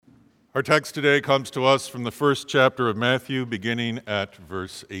Our text today comes to us from the first chapter of Matthew, beginning at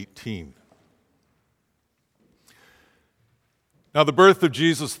verse 18. Now, the birth of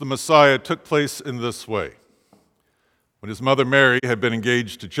Jesus the Messiah took place in this way. When his mother Mary had been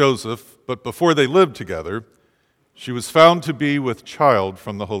engaged to Joseph, but before they lived together, she was found to be with child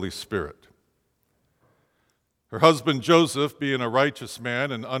from the Holy Spirit. Her husband Joseph, being a righteous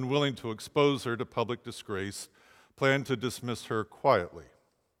man and unwilling to expose her to public disgrace, planned to dismiss her quietly.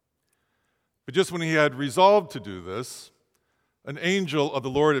 But just when he had resolved to do this, an angel of the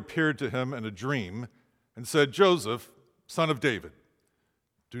Lord appeared to him in a dream and said, "Joseph, son of David,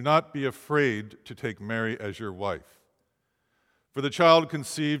 do not be afraid to take Mary as your wife, for the child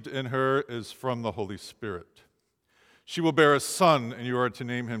conceived in her is from the Holy Spirit. She will bear a son, and you are to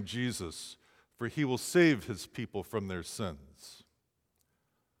name him Jesus, for he will save his people from their sins."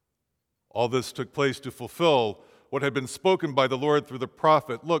 All this took place to fulfill what had been spoken by the Lord through the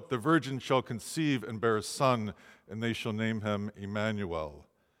prophet. "Look, the virgin shall conceive and bear a son, and they shall name him Emmanuel,"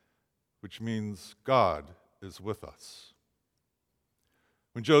 which means God is with us.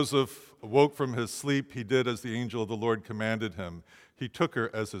 When Joseph awoke from his sleep, he did as the angel of the Lord commanded him. He took her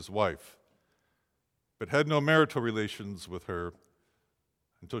as his wife, but had no marital relations with her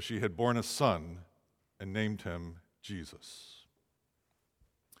until she had borne a son and named him Jesus.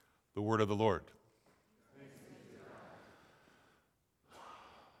 The word of the Lord.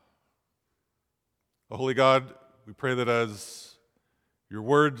 O holy God, we pray that as your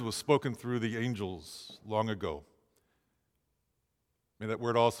word was spoken through the angels long ago, may that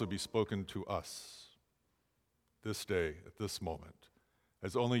word also be spoken to us this day, at this moment,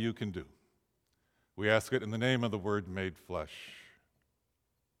 as only you can do. We ask it in the name of the Word made flesh.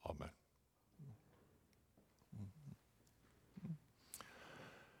 Amen.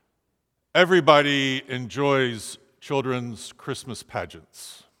 Everybody enjoys children's Christmas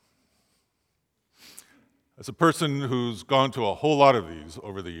pageants. As a person who's gone to a whole lot of these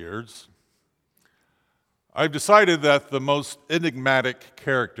over the years, I've decided that the most enigmatic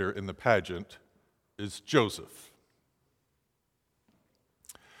character in the pageant is Joseph.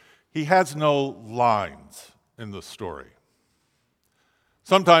 He has no lines in the story.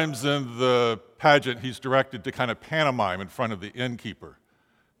 Sometimes in the pageant, he's directed to kind of pantomime in front of the innkeeper,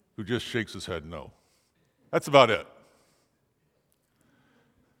 who just shakes his head no. That's about it.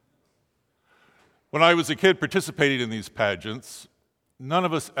 When I was a kid participating in these pageants, none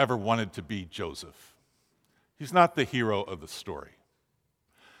of us ever wanted to be Joseph. He's not the hero of the story.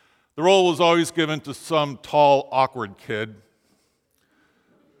 The role was always given to some tall, awkward kid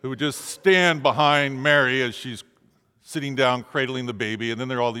who would just stand behind Mary as she's sitting down, cradling the baby, and then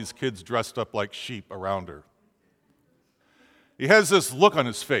there are all these kids dressed up like sheep around her. He has this look on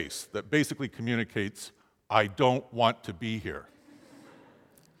his face that basically communicates, "I don't want to be here."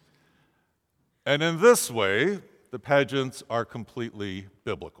 And in this way, the pageants are completely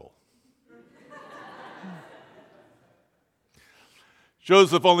biblical.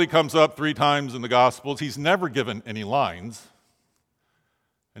 Joseph only comes up 3 times in the Gospels. He's never given any lines,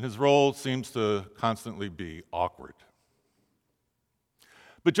 and his role seems to constantly be awkward.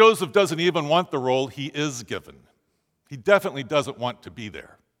 But Joseph doesn't even want the role he is given. He definitely doesn't want to be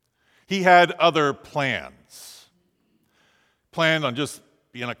there. He had other plans. Planned on just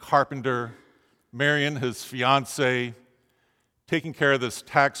being a carpenter, marrying his fiancée, taking care of this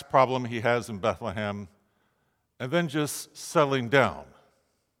tax problem he has in Bethlehem, and then just settling down.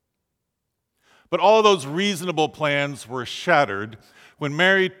 But all those reasonable plans were shattered when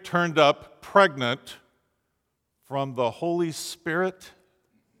Mary turned up pregnant from the Holy Spirit.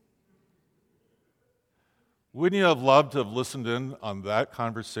 Wouldn't you have loved to have listened in on that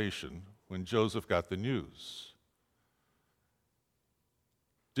conversation when Joseph got the news?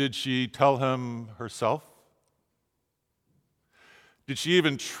 Did she tell him herself? Did she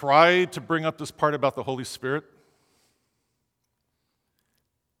even try to bring up this part about the Holy Spirit?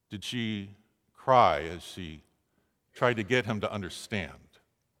 Did she cry as she tried to get him to understand?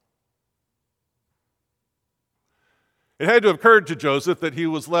 It had to have occurred to Joseph that he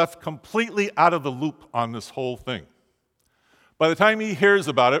was left completely out of the loop on this whole thing. By the time he hears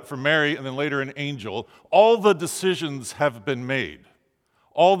about it from Mary and then later an angel, all the decisions have been made.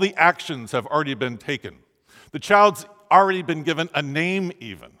 All the actions have already been taken. The child's already been given a name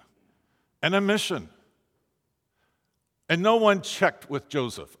even, and a mission. And no one checked with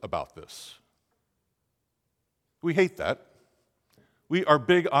Joseph about this. We hate that. We are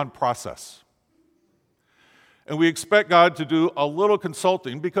big on process. And we expect God to do a little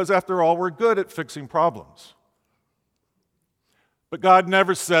consulting because, after all, we're good at fixing problems. But God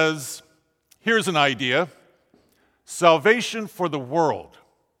never says, "Here's an idea, salvation for the world.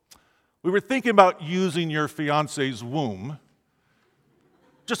 We were thinking about using your fiance's womb.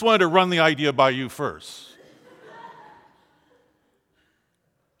 Just wanted to run the idea by you first.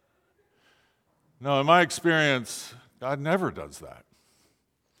 No, in my experience, God never does that.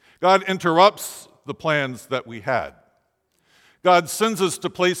 God interrupts the plans that we had. God sends us to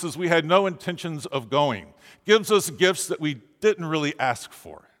places we had no intentions of going, gives us gifts that we didn't really ask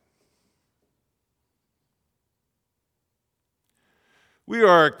for. We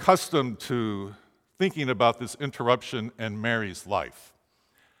are accustomed to thinking about this interruption in Mary's life,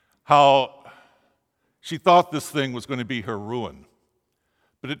 how she thought this thing was going to be her ruin,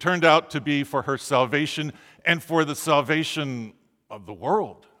 but it turned out to be for her salvation and for the salvation of the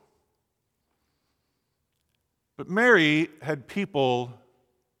world. But Mary had people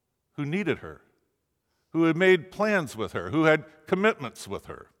who needed her, who had made plans with her, who had commitments with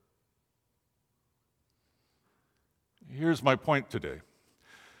her. Here's my point today.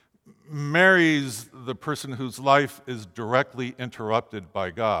 Mary's the person whose life is directly interrupted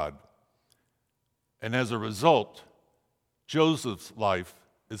by God. And as a result, Joseph's life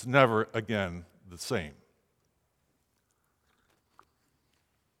is never again the same.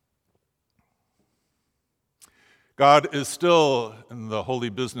 God is still in the holy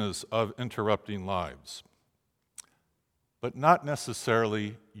business of interrupting lives, but not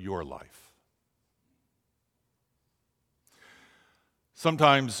necessarily your life.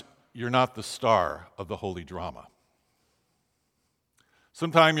 Sometimes you're not the star of the holy drama.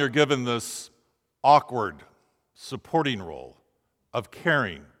 Sometimes you're given this awkward supporting role of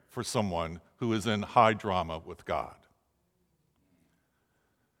caring for someone who is in high drama with God.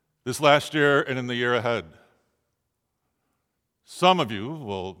 This last year and in the year ahead, some of you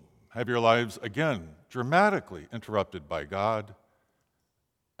will have your lives again dramatically interrupted by God,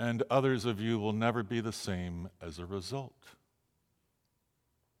 and others of you will never be the same as a result.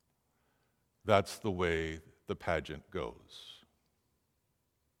 That's the way the pageant goes.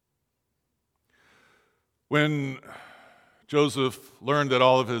 When Joseph learned that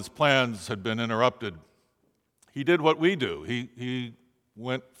all of his plans had been interrupted, he did what we do. He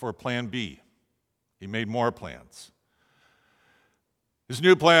went for plan B. He made more plans. His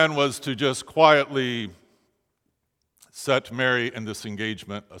new plan was to just quietly set Mary and this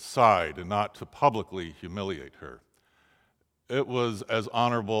engagement aside and not to publicly humiliate her. It was as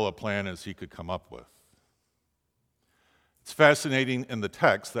honorable a plan as he could come up with. It's fascinating in the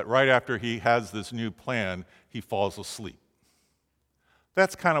text that right after he has this new plan, he falls asleep.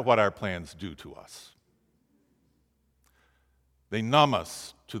 That's kind of what our plans do to us. They numb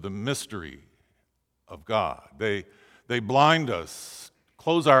us to the mystery of God. They blind us,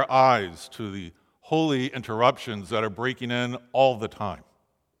 close our eyes to the holy interruptions that are breaking in all the time.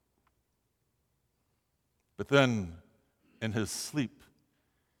 But then, in his sleep,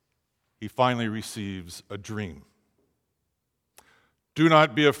 he finally receives a dream. Do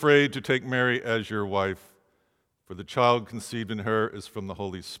not be afraid to take Mary as your wife, for the child conceived in her is from the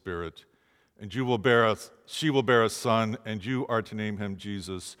Holy Spirit, and she will bear a son, and you are to name him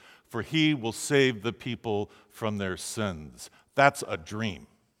Jesus, for he will save the people from their sins. That's a dream.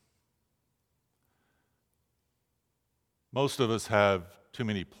 Most of us have too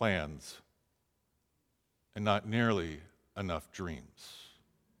many plans and not nearly enough dreams.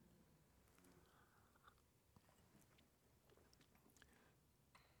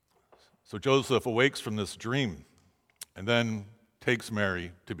 So Joseph awakes from this dream and then takes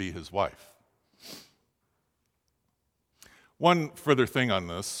Mary to be his wife. One further thing on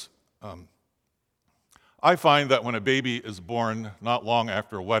this, I find that when a baby is born not long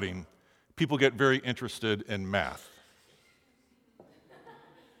after a wedding, people get very interested in math.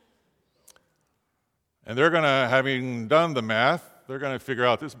 And they're going to, having done the math, they're going to figure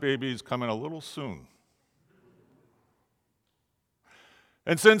out this baby's coming a little soon.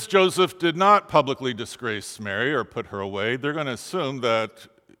 And since Joseph did not publicly disgrace Mary or put her away, they're going to assume that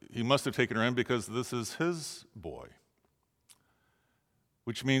he must have taken her in because this is his boy,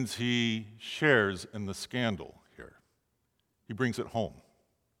 which means he shares in the scandal here. He brings it home.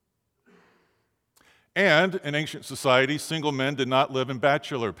 And in ancient society, single men did not live in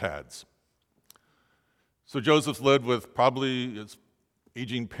bachelor pads. So Joseph lived with probably his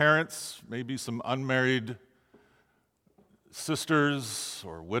aging parents, maybe some unmarried sisters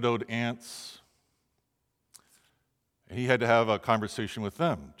or widowed aunts. And he had to have a conversation with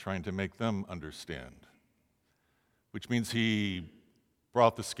them, trying to make them understand, which means he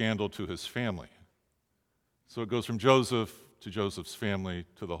brought the scandal to his family. So it goes from Joseph to Joseph's family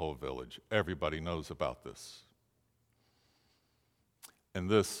to the whole village. Everybody knows about this. And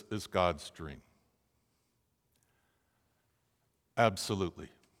this is God's dream. Absolutely.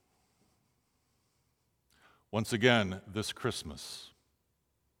 Once again, this Christmas,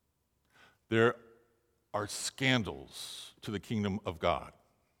 there are scandals to the kingdom of God.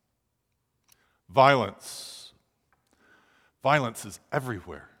 Violence is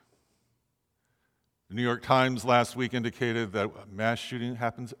everywhere. The New York Times last week indicated that a mass shooting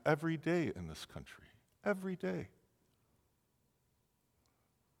happens every day in this country. Every day.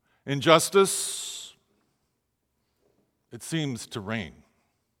 Injustice, it seems to reign.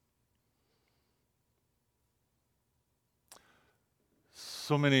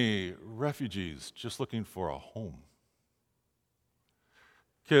 So many refugees just looking for a home.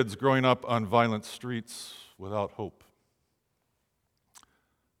 Kids growing up on violent streets without hope.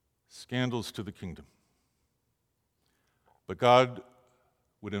 Scandals to the kingdom. But God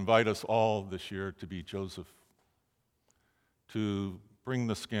would invite us all this year to be Joseph, to bring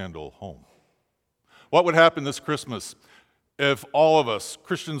the scandal home. What would happen this Christmas if all of us,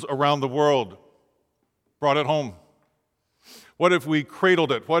 Christians around the world, brought it home? What if we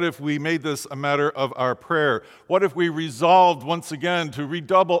cradled it? What if we made this a matter of our prayer? What if we resolved once again to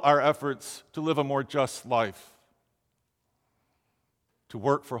redouble our efforts to live a more just life, to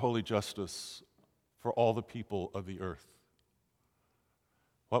work for holy justice for all the people of the earth?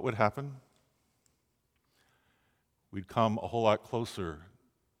 What would happen? We'd come a whole lot closer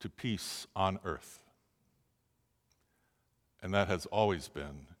to peace on earth. And that has always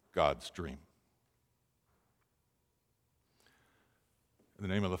been God's dream. In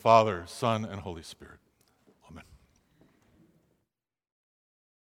the name of the Father, Son, and Holy Spirit.